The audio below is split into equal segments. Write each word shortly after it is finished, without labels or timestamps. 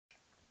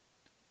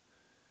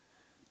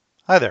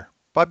Hi there,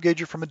 Bob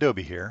Gager from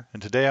Adobe here,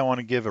 and today I want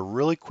to give a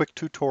really quick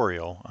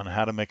tutorial on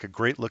how to make a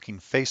great looking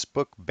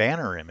Facebook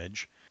banner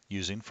image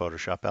using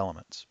Photoshop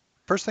Elements.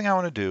 First thing I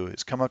want to do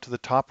is come up to the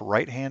top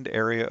right hand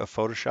area of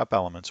Photoshop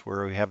Elements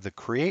where we have the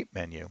Create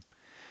menu.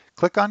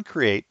 Click on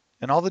Create,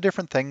 and all the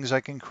different things I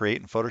can create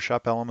in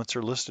Photoshop Elements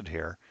are listed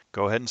here.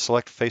 Go ahead and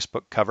select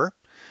Facebook Cover.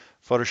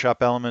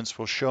 Photoshop Elements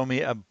will show me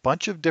a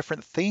bunch of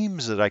different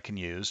themes that I can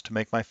use to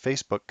make my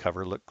Facebook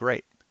cover look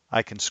great.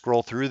 I can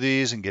scroll through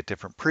these and get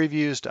different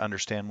previews to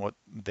understand what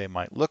they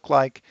might look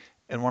like.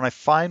 And when I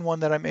find one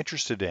that I'm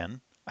interested in,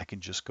 I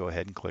can just go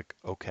ahead and click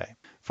OK.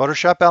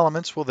 Photoshop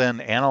Elements will then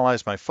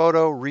analyze my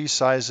photo,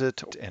 resize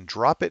it, and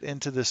drop it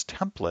into this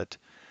template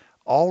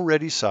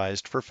already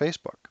sized for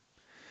Facebook.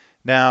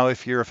 Now,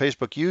 if you're a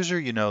Facebook user,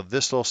 you know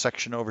this little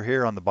section over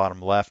here on the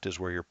bottom left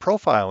is where your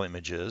profile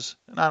image is,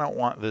 and I don't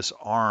want this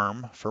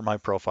arm for my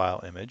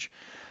profile image.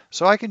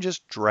 So I can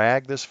just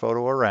drag this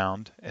photo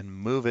around and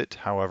move it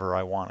however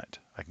I want it.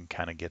 I can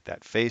kind of get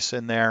that face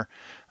in there.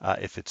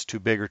 If it's too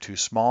big or too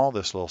small,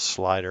 this little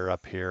slider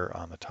up here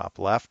on the top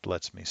left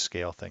lets me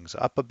scale things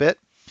up a bit.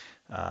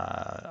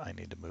 I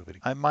need to move it.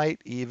 I might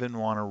even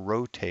want to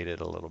rotate it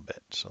a little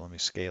bit. So let me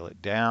scale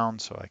it down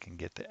so I can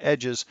get the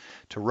edges.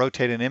 To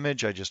rotate an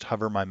image, I just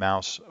hover my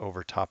mouse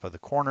over top of the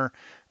corner,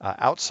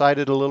 outside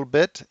it a little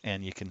bit,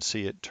 and you can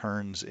see it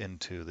turns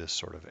into this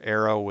sort of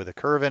arrow with a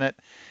curve in it.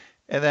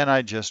 And then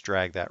I just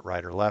drag that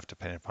right or left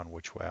depending upon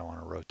which way I want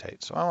to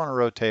rotate. So I want to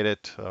rotate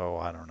it,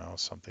 I don't know,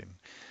 something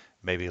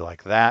maybe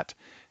like that.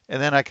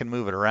 And then I can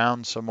move it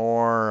around some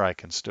more. I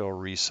can still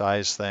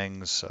resize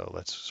things. So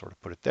let's sort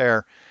of put it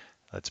there.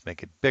 Let's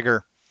make it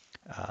bigger,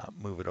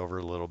 move it over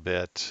a little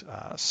bit,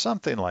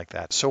 something like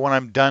that. So when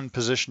I'm done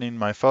positioning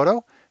my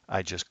photo,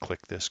 I just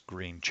click this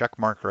green check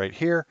mark right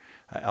here.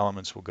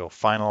 Elements will go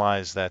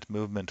finalize that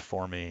movement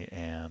for me,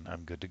 and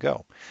I'm good to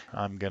go.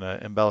 I'm going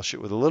to embellish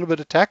it with a little bit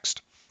of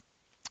text.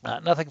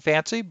 Nothing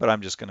fancy, but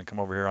I'm just going to come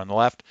over here on the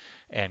left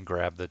and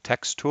grab the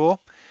text tool.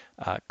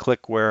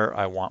 Click where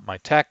I want my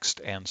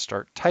text and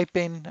start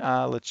typing.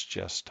 Let's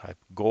just type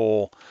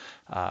goal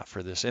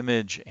for this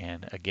image,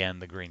 and again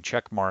the green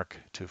check mark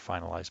to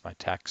finalize my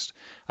text.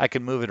 I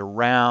can move it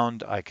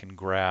around. I can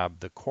grab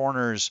the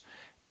corners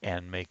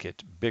and make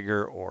it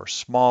bigger or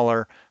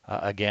smaller.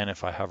 Again,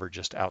 if I hover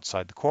just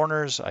outside the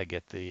corners, I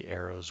get the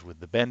arrows with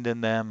the bend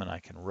in them, and I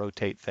can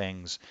rotate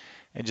things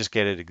and just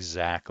get it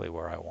exactly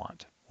where I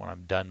want. When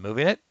I'm done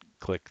moving it,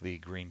 click the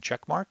green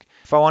check mark.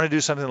 If I want to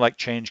do something like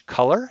change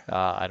color,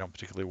 I don't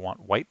particularly want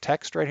white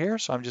text right here,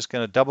 so I'm just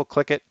going to double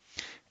click it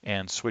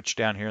and switch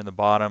down here in the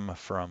bottom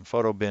from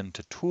photo bin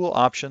to tool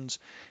options,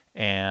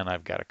 and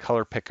I've got a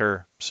color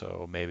picker,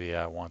 so maybe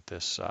I want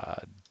this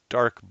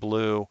dark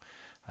blue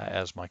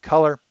as my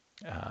color.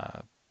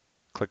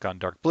 Click on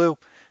dark blue,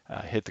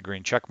 hit the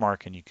green check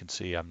mark, and you can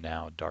see I'm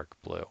now dark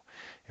blue.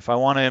 If I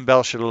want to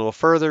embellish it a little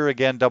further,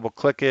 again, double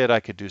click it. I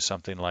could do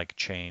something like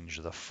change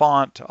the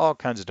font, all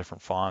kinds of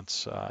different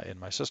fonts in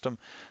my system.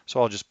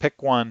 So I'll just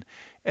pick one.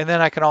 And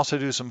then I can also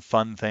do some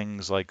fun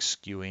things like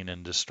skewing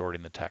and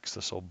distorting the text.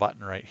 This little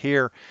button right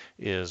here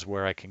is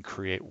where I can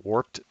create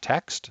warped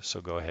text.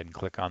 So go ahead and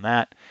click on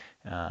that.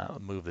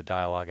 Move the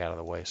dialog out of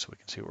the way so we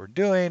can see what we're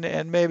doing.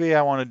 And maybe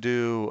I want to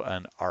do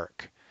an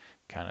arc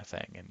kind of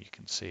thing. And you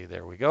can see,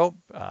 there we go.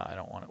 I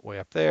don't want it way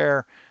up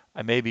there.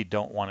 I maybe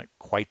don't want it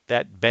quite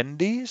that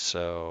bendy,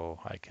 so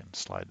I can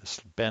slide this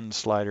bend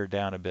slider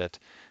down a bit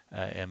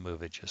and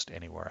move it just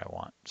anywhere I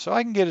want. So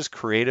I can get as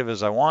creative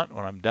as I want.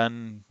 When I'm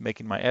done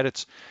making my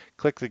edits,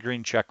 click the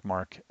green check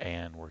mark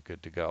and we're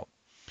good to go.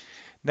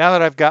 Now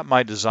that I've got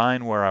my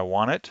design where I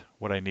want it,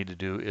 what I need to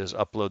do is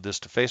upload this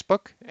to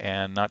Facebook,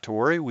 and not to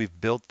worry,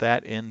 we've built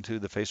that into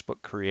the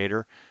Facebook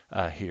Creator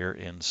here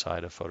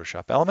inside of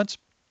Photoshop Elements.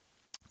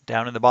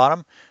 Down in the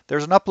bottom,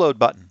 there's an upload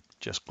button.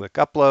 Just click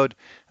upload.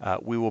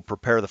 We will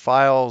prepare the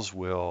files.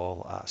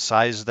 We'll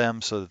size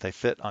them so that they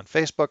fit on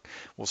Facebook.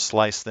 We'll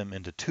slice them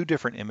into two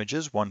different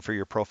images, one for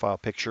your profile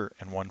picture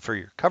and one for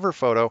your cover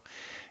photo.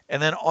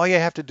 And then all you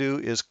have to do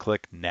is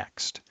click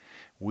next.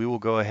 We will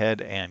go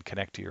ahead and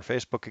connect to your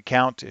Facebook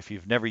account. If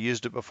you've never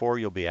used it before,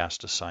 you'll be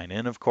asked to sign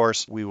in, of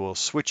course. We will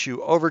switch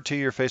you over to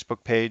your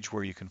Facebook page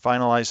where you can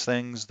finalize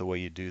things. The way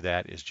you do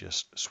that is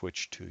just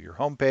switch to your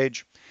home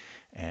page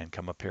and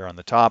come up here on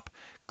the top.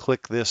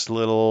 Click this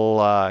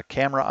little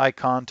camera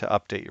icon to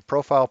update your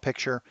profile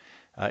picture.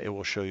 It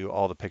will show you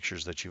all the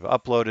pictures that you've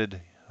uploaded.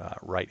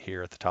 Right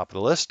here at the top of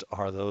the list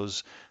are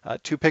those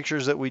two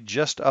pictures that we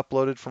just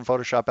uploaded from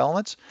Photoshop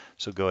Elements.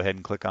 So go ahead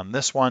and click on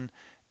this one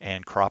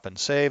and crop and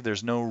save.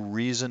 There's no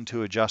reason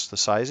to adjust the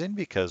sizing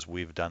because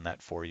we've done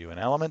that for you in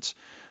Elements.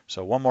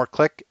 So one more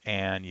click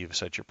and you've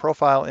set your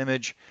profile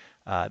image.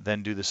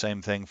 Then do the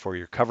same thing for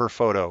your cover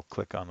photo.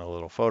 Click on the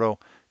little photo,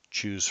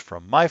 choose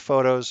from My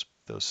Photos.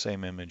 Those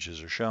same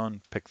images are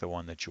shown. Pick the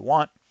one that you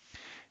want,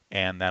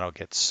 and that'll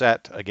get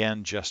set.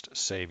 Again, just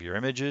save your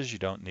images. You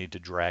don't need to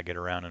drag it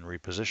around and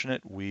reposition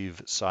it.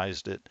 We've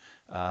sized it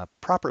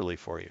properly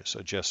for you.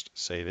 So just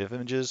save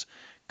images.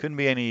 Couldn't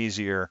be any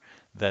easier.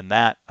 Then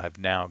that, I've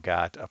now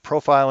got a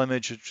profile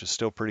image, which is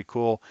still pretty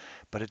cool,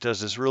 but it does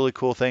this really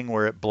cool thing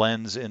where it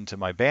blends into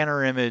my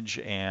banner image,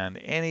 and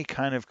any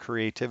kind of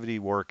creativity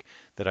work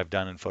that I've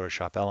done in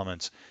Photoshop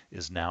Elements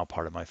is now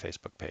part of my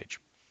Facebook page.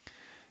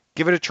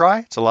 Give it a try.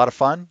 It's a lot of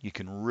fun. You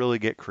can really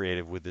get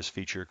creative with this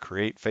feature,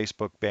 Create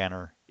Facebook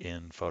Banner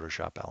in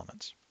Photoshop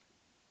Elements.